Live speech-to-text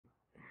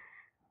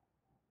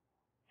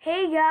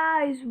Hey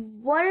guys,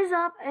 what is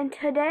up? And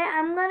today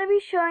I'm going to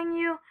be showing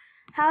you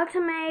how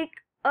to make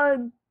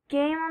a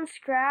game on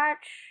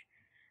Scratch.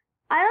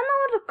 I don't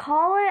know what to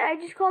call it. I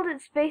just called it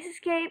Space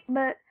Escape,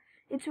 but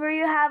it's where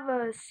you have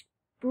a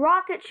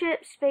rocket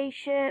ship,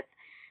 spaceship,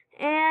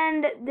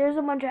 and there's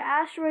a bunch of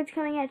asteroids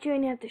coming at you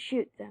and you have to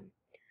shoot them.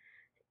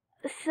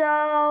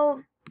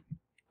 So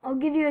I'll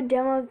give you a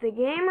demo of the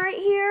game right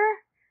here.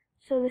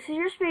 So this is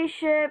your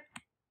spaceship.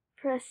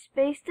 Press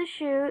space to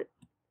shoot.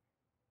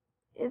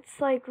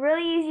 It's like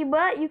really easy,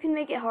 but you can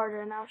make it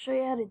harder, and I'll show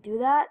you how to do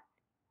that.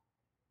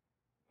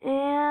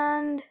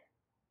 And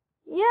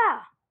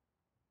yeah,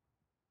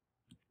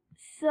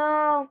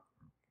 so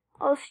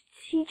I'll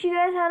teach you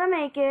guys how to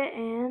make it,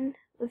 and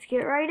let's get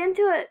right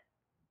into it.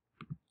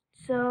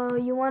 So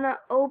you want to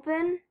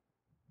open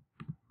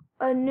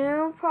a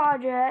new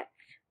project,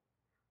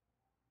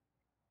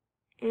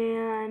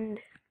 and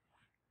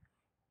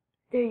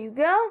there you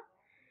go.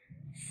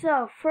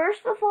 So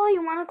first of all,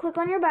 you want to click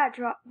on your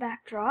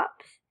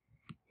backdrops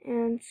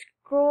and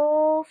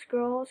scroll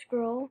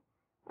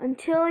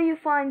until you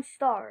find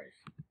stars.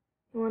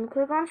 You want to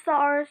click on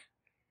stars,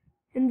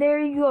 and there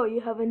you go.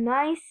 You have a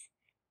nice,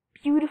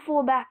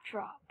 beautiful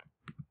backdrop.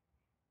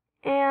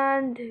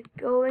 And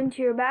go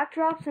into your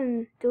backdrops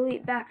and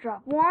delete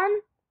backdrop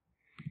 1.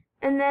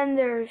 And then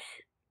there's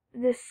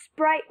this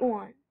sprite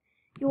one.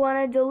 You want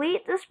to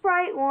delete the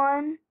sprite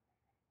one,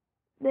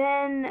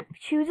 then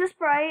choose a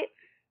sprite.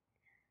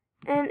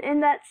 And in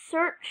that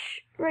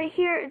search right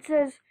here, it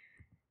says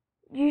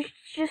you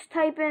just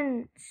type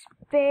in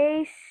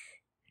space.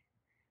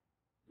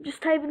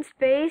 Just type in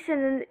space,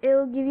 and then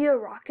it'll give you a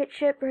rocket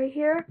ship right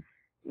here.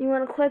 You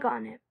want to click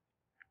on it.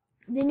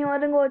 Then you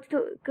want to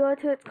go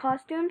to its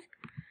costumes.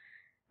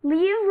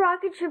 Leave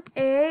rocket ship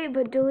A,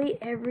 but delete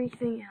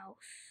everything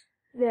else.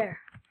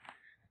 There.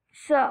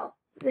 So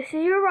this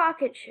is your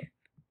rocket ship.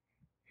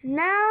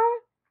 Now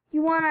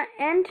you want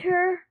to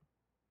enter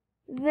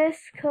this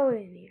code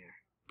in here.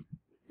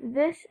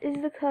 This is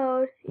the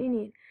code you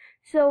need.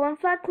 So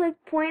once I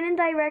click point in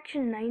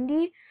direction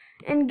 90,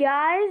 and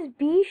guys,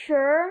 be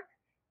sure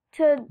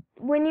to,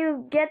 when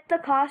you get the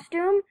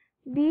costume,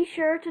 be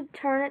sure to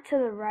turn it to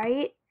the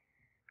right.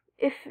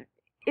 If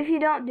you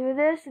don't do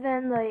this,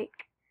 then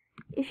like,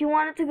 if you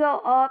want it to go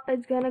up,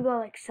 it's gonna go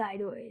like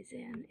sideways,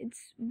 and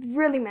it's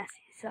really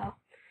messy. So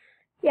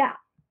yeah,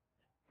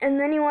 and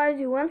then you want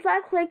to do, once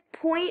I click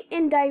point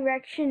in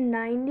direction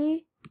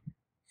 90,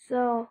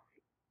 so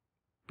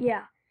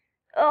yeah.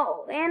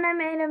 Oh, and I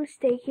made a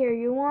mistake here.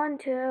 You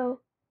want to,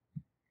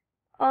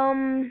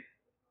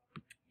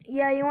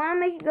 yeah, you want to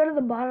make it go to the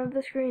bottom of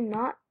the screen,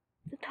 not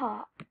the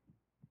top.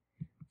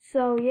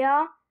 So,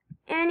 yeah,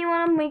 and you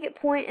want to make it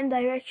point in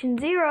direction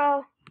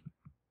 0.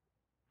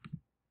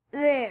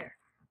 There.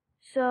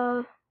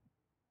 So,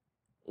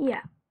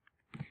 yeah.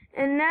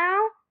 And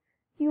now,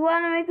 you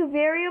want to make a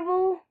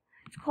variable.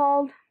 It's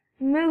called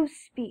move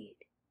speed.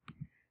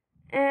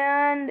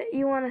 And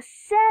you want to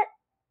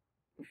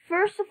set,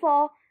 first of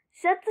all,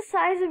 set the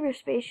size of your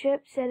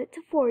spaceship, set it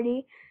to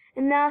 40,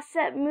 and now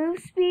set move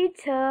speed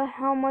to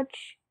how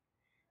much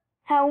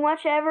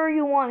ever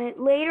you want it.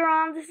 Later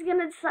on, this is going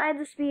to decide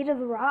the speed of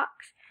the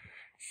rocks.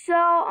 So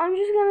I'm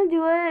just going to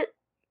do it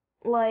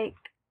like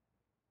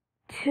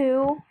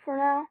 2 for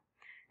now.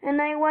 And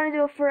now you want to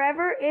do a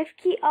forever if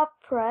key up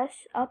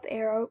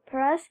arrow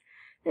press,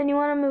 then you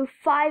want to move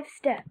 5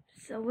 steps.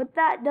 So what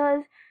that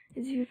does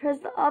is if you press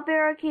the up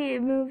arrow key,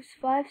 it moves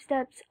 5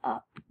 steps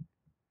up.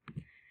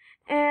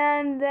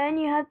 And then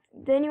you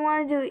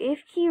want to do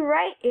if key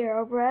right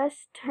arrow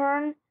press,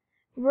 turn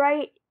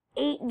right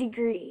 8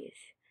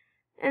 degrees.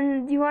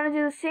 And you want to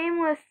do the same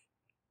with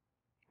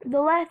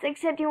the left,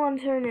 except you want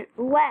to turn it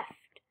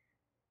left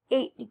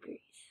 8 degrees.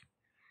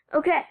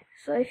 Okay,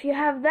 so if you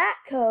have that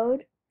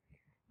code,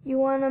 you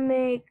want to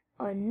make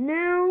a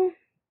new,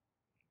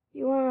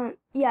 you want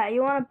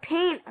to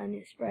paint a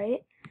new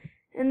sprite,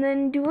 and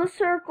then do a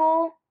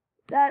circle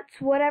that's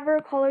whatever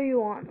color you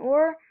want.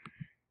 Or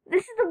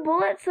this is the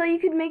bullet, so you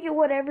could make it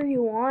whatever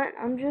you want.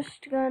 I'm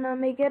just gonna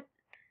make it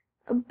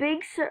a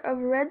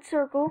red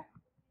circle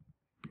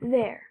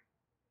there.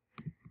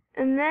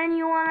 And then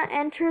you want to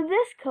enter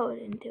this code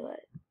into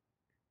it.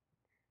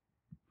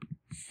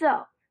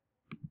 So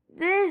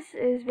this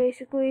is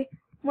basically,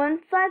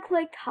 once I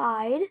clicked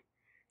hide,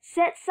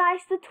 set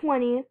size to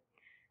 20,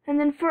 and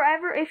then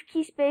forever if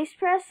key space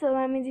press, so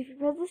that means if you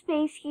press the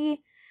space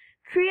key,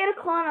 create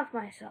a clone of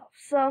myself.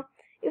 So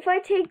if I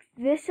take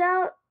this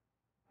out,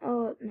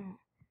 oh no,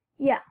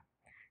 yeah,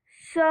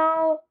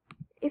 so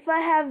if I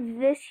have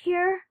this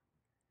here,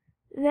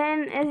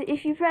 then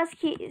if you press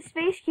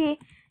space key,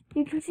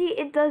 you can see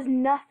it does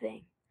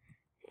nothing,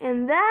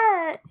 and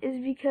that is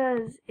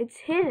because it's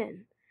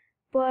hidden.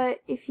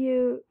 But if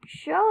you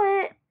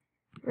show it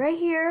right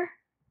here,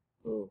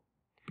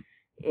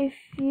 if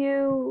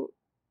you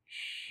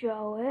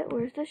show it,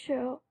 where's the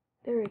show?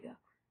 There we go.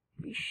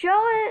 If you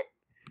show it,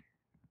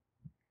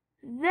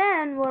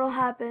 then what'll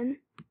happen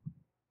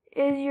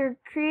is you're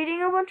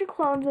creating a bunch of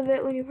clones of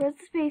it when you press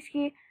the space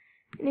key,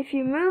 and if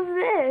you move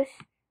this,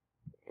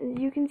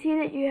 you can see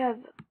that you have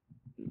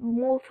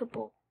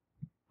multiple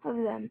of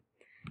them.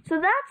 So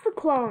that's the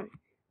clone.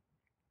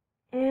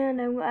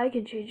 And I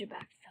can change it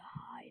back to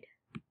hide.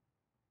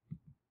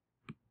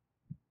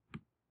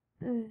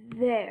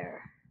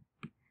 There.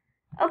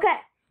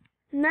 Okay.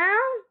 Now,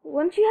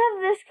 once you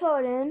have this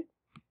code in,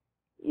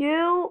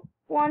 you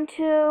want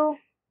to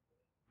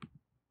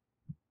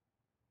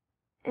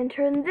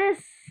enter in this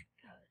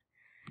code.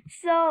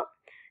 So,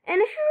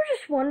 and if you were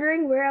just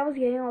wondering where I was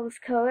getting all this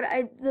code,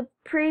 the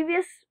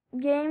previous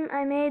game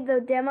I made,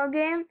 the demo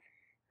game,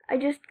 I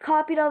just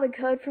copied all the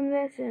code from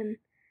this and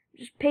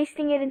just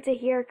pasting it into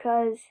here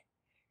because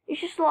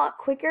it's just a lot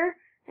quicker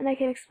and I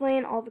can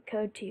explain all the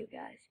code to you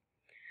guys.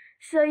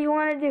 So you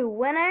want to do,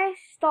 when I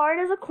start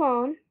as a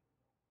clone,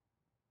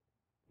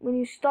 when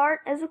you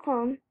start as a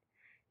clone,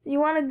 you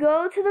want to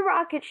go to the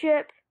rocket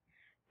ship,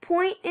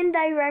 point in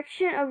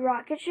direction of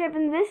rocket ship,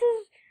 and this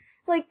is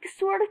like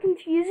sort of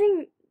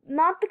confusing,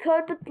 not the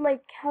code, but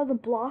like how the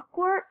block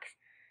works.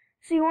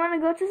 So you want to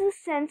go to the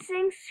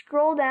sensing,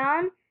 scroll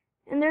down,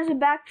 and there's a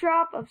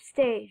backdrop of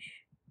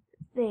stage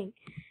thing.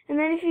 And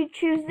then if you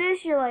choose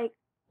this, you're like,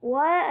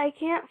 what? I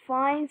can't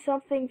find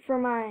something for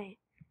my,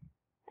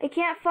 I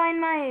can't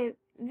find my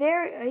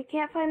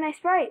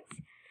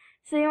sprites.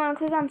 So you want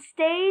to click on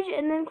stage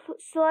and then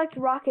select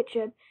rocket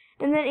ship.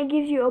 And then it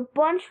gives you a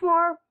bunch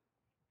more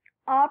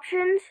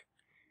options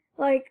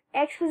like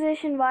X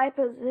position, Y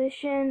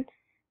position,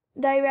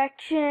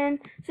 direction.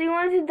 So you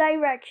want to do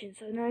direction.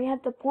 So now you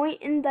have to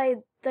point in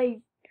the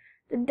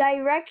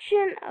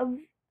direction of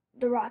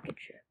the rocket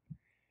ship.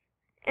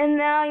 And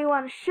now you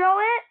want to show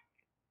it.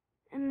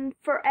 And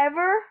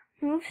forever,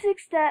 move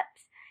 6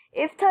 steps.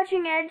 If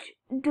touching edge,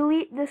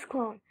 delete this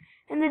clone.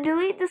 And the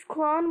delete this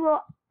clone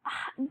will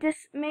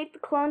make the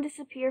clone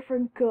disappear for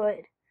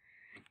good.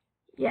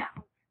 Yeah.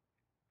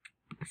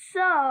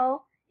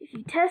 So, if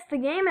you test the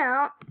game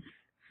out,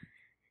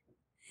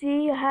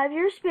 see, you have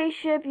your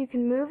spaceship, you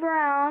can move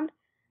around,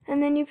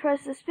 and then you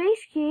press the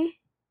space key,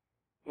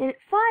 and it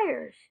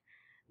fires.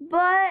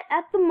 But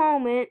at the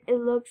moment, it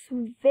looks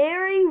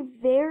very,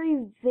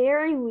 very,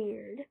 very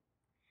weird,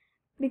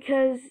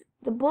 because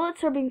the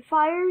bullets are being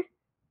fired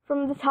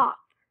from the top.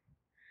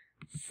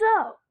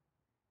 So,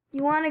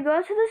 you want to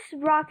go to this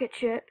rocket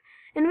ship,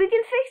 and we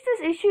can fix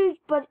this issue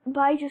but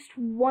by just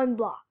one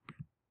block.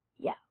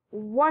 Yeah,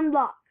 one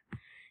block.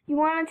 You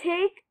want to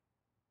take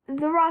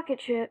the rocket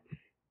ship,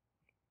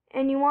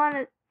 and you want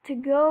it to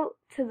go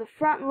to the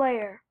front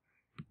layer.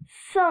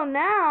 So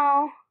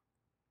now,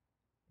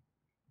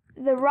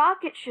 the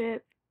rocket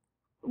ship,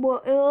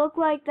 well, it'll look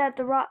like that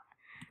the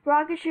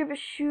rocket ship is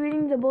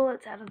shooting the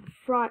bullets out of the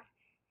front.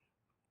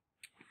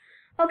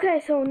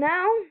 Okay, so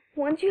now,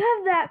 once you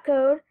have that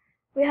code,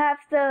 we have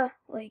to,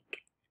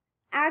 like,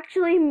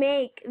 actually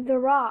make the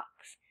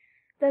rocks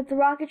that the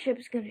rocket ship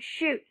is going to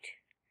shoot.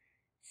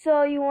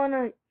 So you want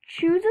to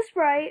choose a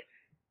sprite,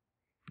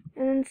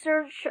 and then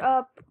search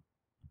up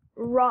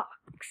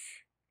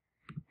rocks.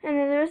 And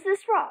then there's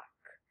this rock.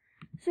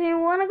 So you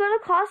want to go to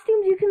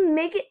costumes, you can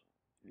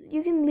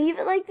leave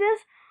it like this,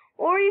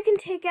 or you can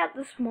take out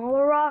the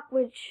smaller rock,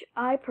 which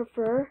I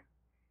prefer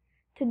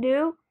to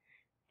do.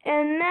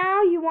 And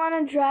now you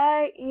want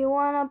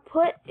to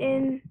put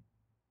in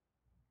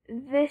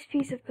this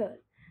piece of code.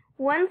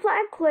 One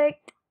flag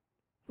clicked,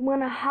 you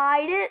want to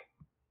hide it,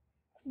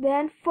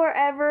 then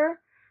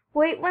forever,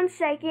 wait 1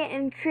 second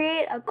and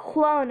create a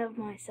clone of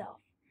myself.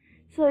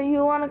 So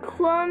you want to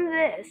clone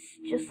this,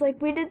 just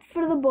like we did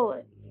for the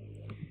bullet.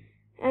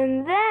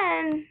 And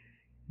then,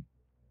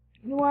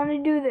 you want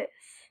to do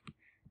this.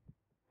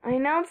 I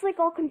know it's like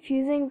all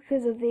confusing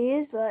because of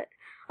these, but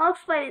I'll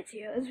explain it to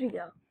you as we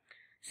go.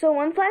 So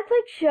one flag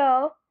click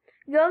show,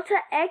 go to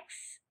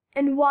X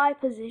and Y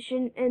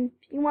position, and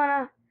you want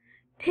to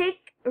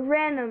pick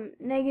random,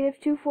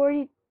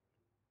 -240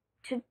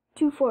 to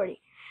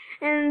 240.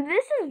 And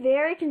this is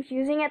very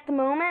confusing at the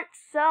moment,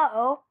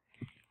 so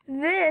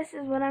this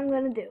is what I'm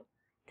going to do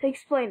to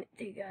explain it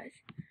to you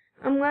guys.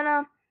 I'm going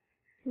to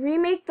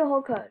remake the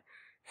whole code.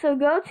 So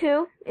go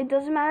to, it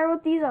doesn't matter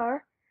what these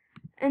are,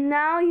 and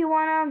now you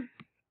want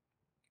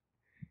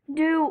to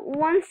do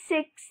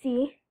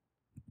 160,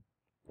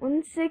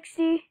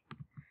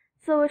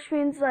 so which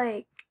means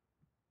like,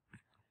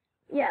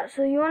 yeah,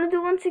 so you want to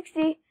do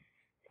 160,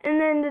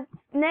 and then the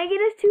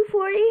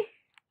 -240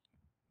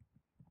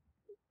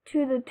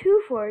 to the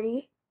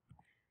 240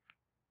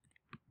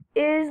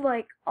 is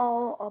like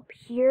all up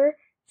here.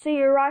 So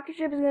your rocket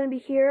ship is going to be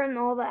here, and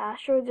all the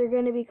asteroids are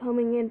going to be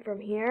coming in from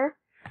here.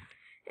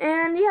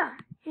 And yeah,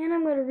 and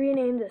I'm going to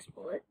rename this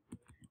bullet.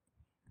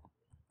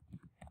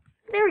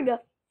 There we go.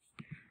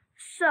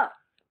 So,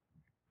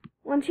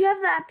 once you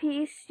have that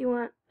piece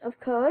of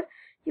code,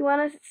 you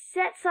want to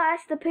set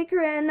size to pick a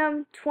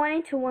random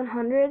 20 to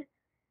 100.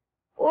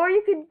 Or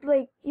you could,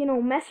 like,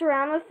 mess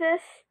around with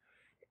this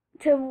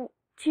to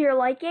your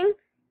liking.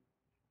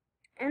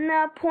 And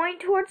point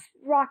towards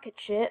rocket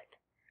ship.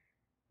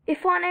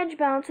 If on edge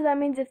bounce, so that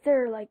means if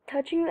they're like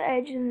touching the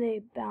edge and they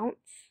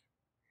bounce.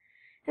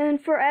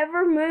 And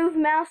forever move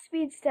mouse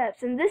speed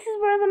steps. And this is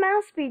where the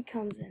mouse speed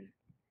comes in.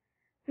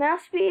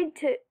 Mouse speed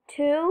to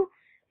 2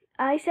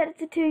 I set it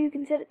to 2, you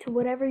can set it to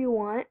whatever you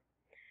want.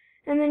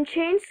 And then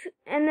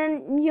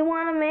you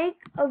want to make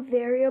a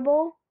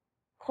variable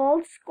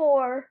called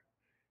score,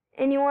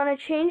 and you want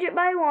to change it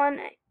by 1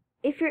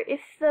 if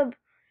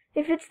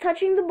it's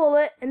touching the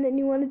bullet, and then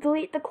you want to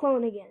delete the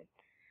clone again.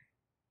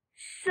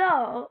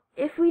 So,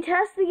 if we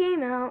test the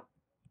game out,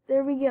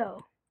 there we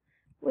go.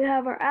 We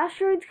have our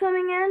asteroids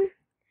coming in.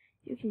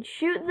 You can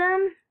shoot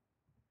them.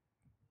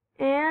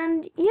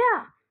 And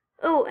yeah.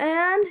 Oh,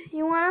 and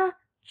you want to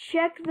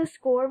check the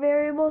score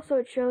variable so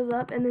it shows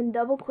up, and then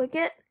double click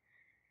it.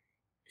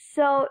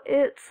 So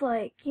it's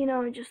like,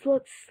 it just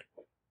looks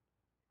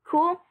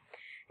cool.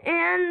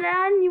 And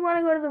then you want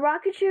to go to the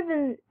rocket ship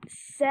and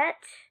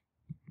set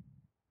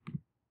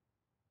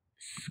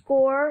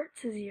score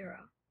to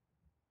 0.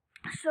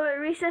 So it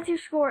resets your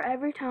score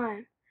every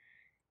time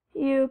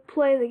you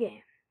play the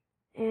game.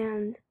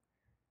 And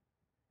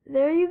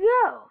there you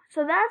go.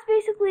 So that's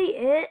basically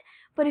it.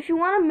 But if you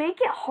want to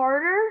make it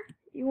harder,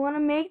 you want to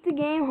make the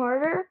game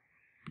harder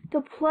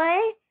to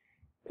play,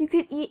 you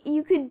could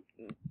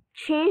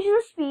change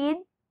the speed,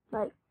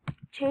 like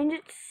change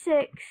it to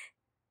 6,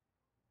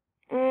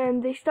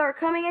 and they start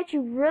coming at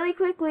you really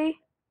quickly.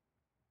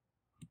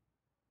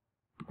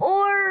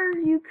 Or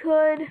you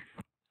could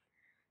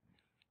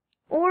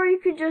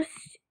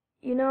just,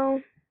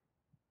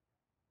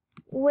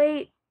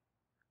 wait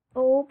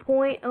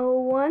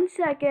 0.01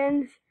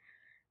 seconds,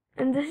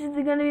 and this is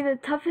going to be the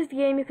toughest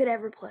game you could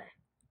ever play.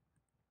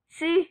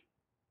 See?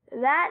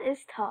 That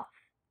is tough.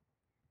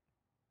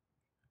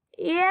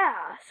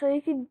 Yeah, so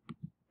you could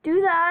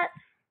do that,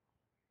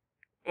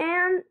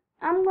 and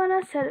I'm going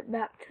to set it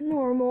back to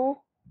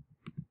normal.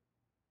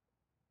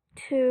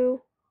 Okay,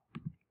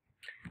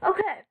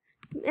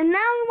 and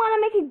now we want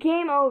to make a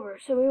game over,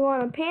 so we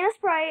want to paint a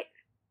sprite,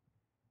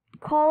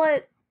 call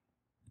it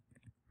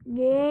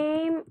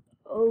game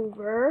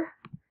over,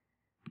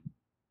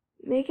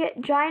 make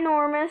it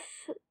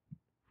ginormous,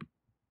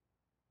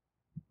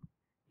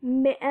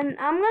 and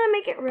I'm going to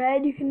make it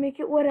red. You can make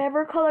it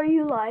whatever color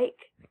you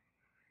like.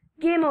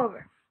 Game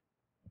over.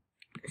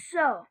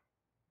 So,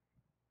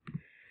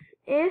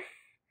 if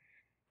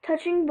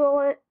touching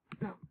bullet,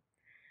 no.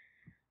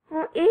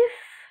 Well,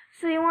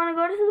 so you want to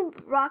go to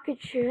the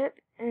rocket ship,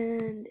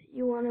 and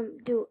you want to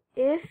do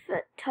if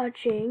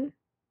touching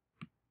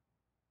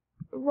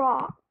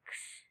rocks,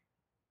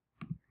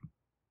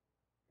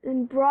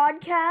 then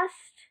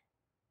broadcast,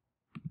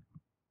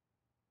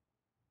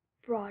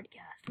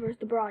 where's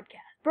the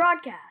broadcast?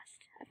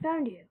 Broadcast, I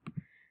found you.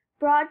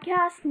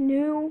 Broadcast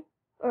new,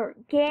 or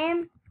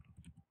game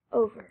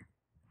over.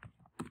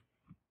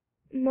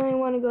 And then I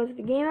want to go to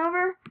the game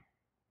over.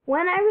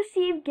 When I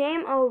receive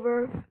game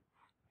over,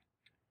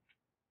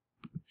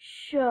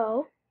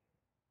 show,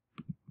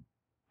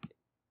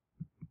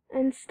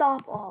 and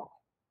stop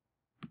all.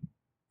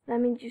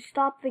 That means you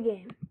stop the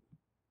game.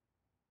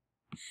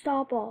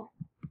 Stop all.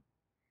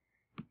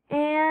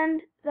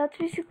 And that's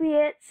basically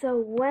it. So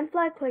when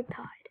flag clicked,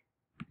 hide.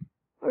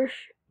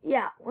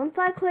 When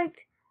flag clicked,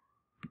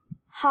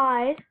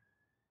 hide.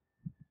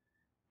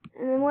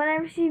 And then when I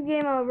receive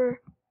game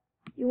over,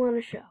 you want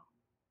to show.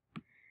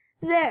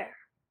 There.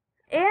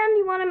 And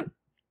you want to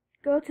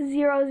go to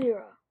 0,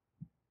 0.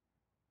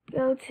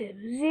 Go to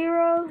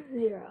 0,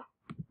 0.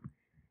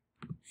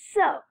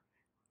 So,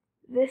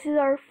 this is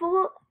our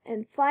full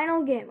and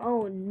final game.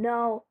 Oh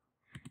no.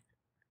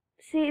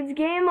 See, it's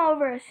game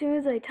over as soon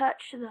as I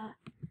touch the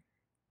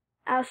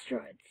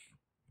asteroids.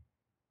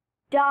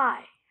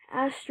 Die,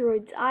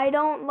 asteroids. I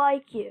don't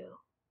like you.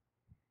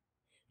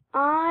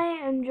 I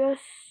am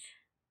just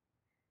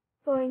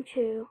going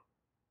to...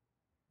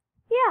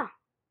 Yeah,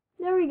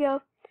 there we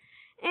go.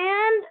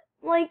 And,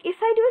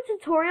 if I do a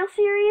tutorial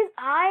series,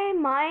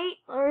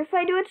 if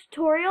I do a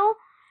tutorial,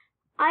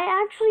 I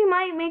actually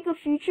might make a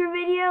future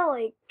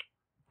video,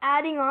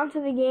 adding on to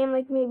the game,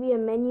 maybe a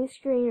menu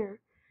screen or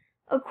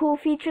a cool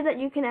feature that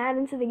you can add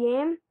into the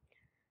game.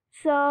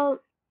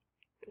 So,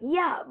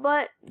 yeah,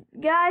 but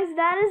guys,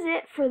 that is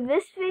it for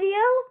this video.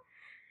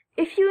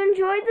 If you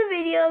enjoyed the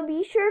video,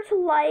 be sure to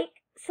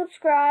like,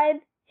 subscribe,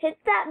 hit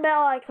that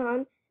bell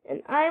icon,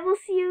 and I will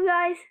see you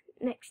guys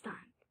next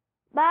time.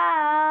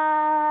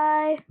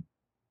 Bye!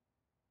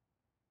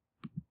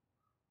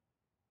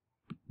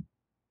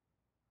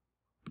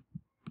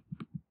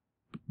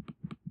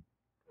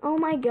 Oh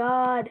my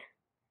god.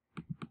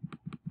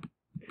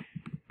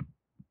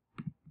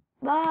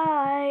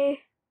 Bye,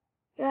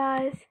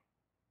 guys.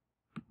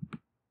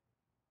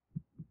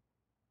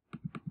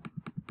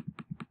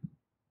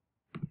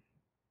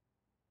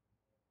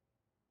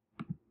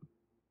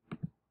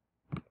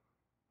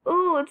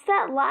 Ooh, it's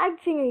that lag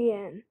thing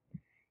again.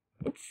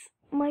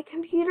 My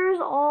computer's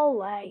all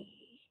laggy.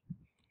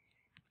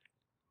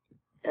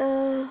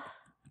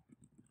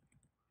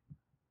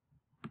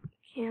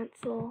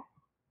 Cancel.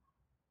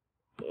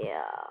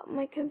 Yeah,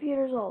 my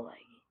computer's all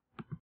laggy.